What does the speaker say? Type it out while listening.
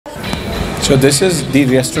So this is the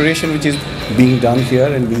restoration which is being done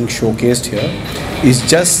here and being showcased here is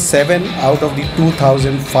just 7 out of the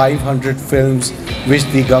 2,500 films which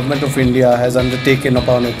the government of India has undertaken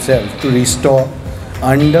upon itself to restore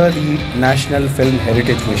under the National Film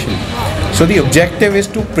Heritage Mission. So the objective is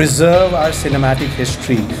to preserve our cinematic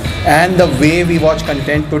history and the way we watch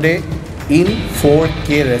content today in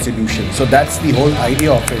 4K resolution. So that's the whole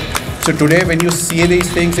idea of it. So today when you see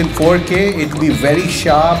these things in 4K, it will be very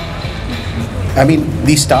sharp. I mean,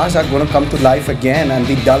 the stars are going to come to life again, and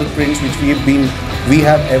the dull prints which we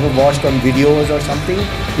have ever watched on videos or something,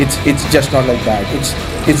 it's just not like that.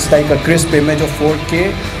 It's like a crisp image of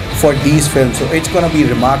 4K for these films. So it's going to be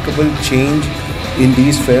remarkable change in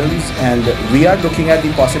these films, and we are looking at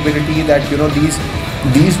the possibility that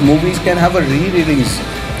these movies can have a re-release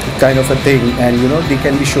kind of a thing, and they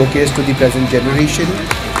can be showcased to the present generation,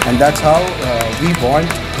 and that's how we want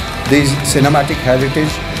this cinematic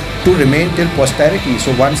heritage to remain till posterity.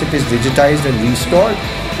 So once it is digitized and restored,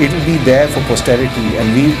 it will be there for posterity.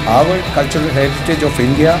 And our cultural heritage of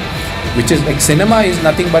India, which is like cinema, is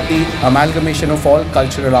nothing but the amalgamation of all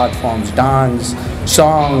cultural art forms, dance,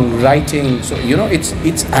 song, writing. So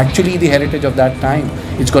it's actually the heritage of that time.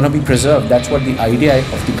 It's going to be preserved. That's what the idea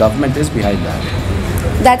of the government is behind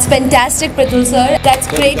that. That's fantastic, Prithul sir. That's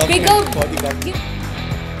great.